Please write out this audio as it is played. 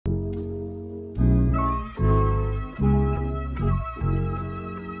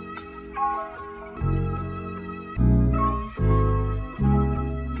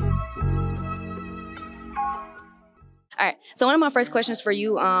All right. So one of my first questions for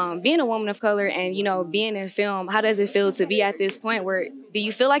you, being a woman of color and, being in film, how does it feel to be at this point where do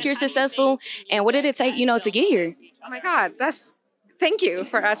you feel like you're successful? And what did it take, to get here? Oh my God, thank you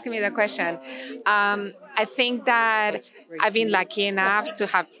for asking me that question. I think that I've been lucky enough to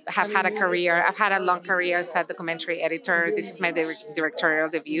have had a career. I've had a long career as a documentary editor. This is my directorial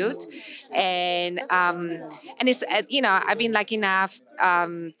debut, and it's I've been lucky enough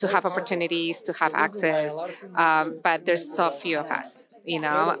to have opportunities, to have access, but there's so few of us.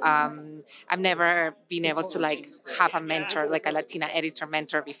 I've never been able to have a mentor, like a Latina editor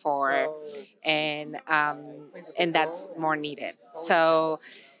mentor before, and that's more needed. So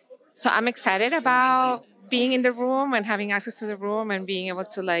I'm excited about being in the room and having access to the room and being able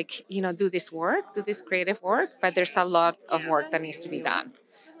to do this work, do this creative work. But there's a lot of work that needs to be done.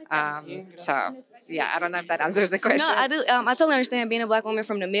 Yeah, I don't know if that answers the question. No, I do. I totally understand being a Black woman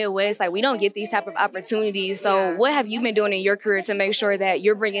from the Midwest. Like, we don't get these type of opportunities. So what have you been doing in your career to make sure that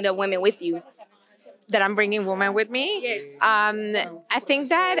you're bringing up women with you? That I'm bringing women with me. Yes. I think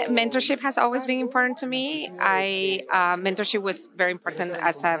that mentorship has always been important to me. Mentorship was very important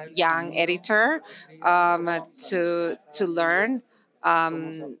as a young editor to learn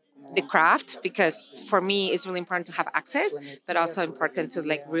the craft, because for me it's really important to have access, but also important to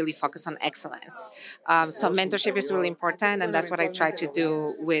really focus on excellence. So mentorship is really important, and that's what I try to do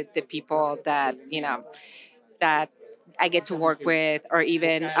with the people that that I get to work with, or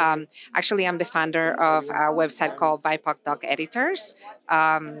even actually I'm the founder of a website called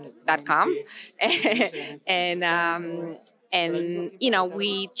BIPOCDocEditors.com. And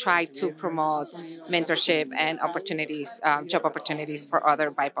we try to promote mentorship and opportunities, job opportunities for other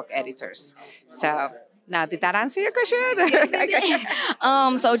BIPOC editors. So now, did that answer your question?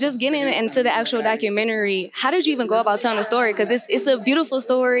 So just getting into the actual documentary, how did you even go about telling the story? Because it's a beautiful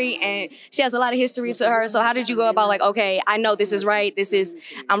story and she has a lot of history to her. So how did you go about okay, I know this is right.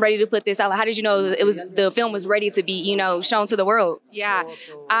 I'm ready to put this out. How did you know the film was ready to be, shown to the world? Yeah.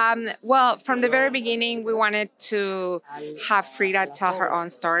 Well, from the very beginning, we wanted to have FRIDA tell her own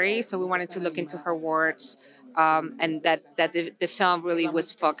story. So we wanted to look into her words. And that the film really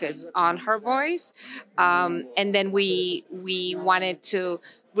was focused on her voice. And then we wanted to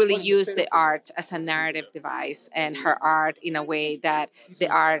really use the art as a narrative device, and her art in a way that the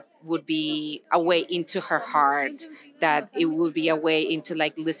art would be a way into her heart, that it would be a way into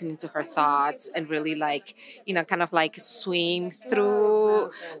listening to her thoughts and really kind of swim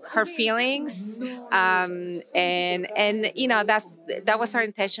through her feelings. And that was our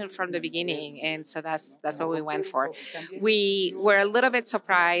intention from the beginning. And so that's what we went for. We were a little bit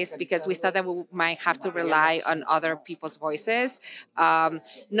surprised because we thought that we might have to rely on other people's voices.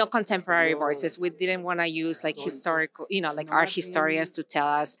 No contemporary voices. We didn't want to use historical, art historians to tell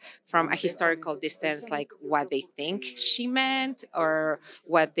us from a historical distance, what they think she meant or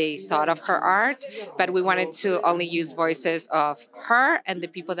what they thought of her art. But we wanted to only use voices of her and the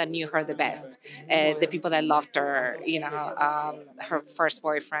people that knew her the best, the people that loved her, her first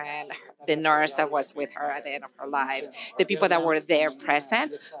boyfriend, the nurse that was with her at the end of her life, the people that were there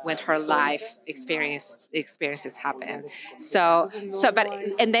present when her life experiences happened.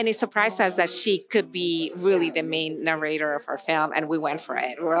 And then it surprised us that she could be really the main narrator of her film, and we went for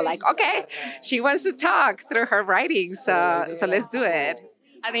it. We were like, okay, she wants to talk through her writing, so let's do it.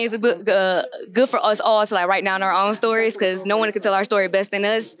 I think it's good for us all to write down our own stories, because no one can tell our story best than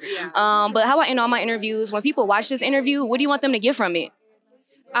us. But how about in all my interviews, when people watch this interview, what do you want them to get from it?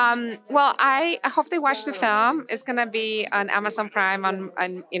 Well, I hope they watch the film. It's going to be on Amazon Prime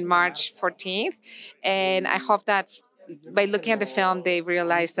in March 14th. And I hope that by looking at the film, they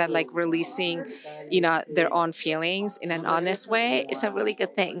realize that releasing, their own feelings in an honest way is a really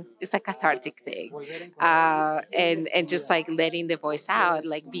good thing. It's a cathartic thing. And just letting the voice out,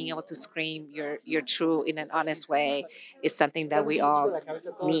 being able to scream your truth in an honest way is something that we all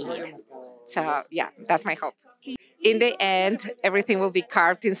need. So yeah, that's my hope. In the end, everything will be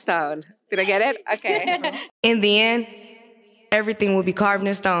carved in stone. Did I get it? Okay. In the end, everything will be carved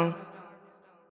in stone.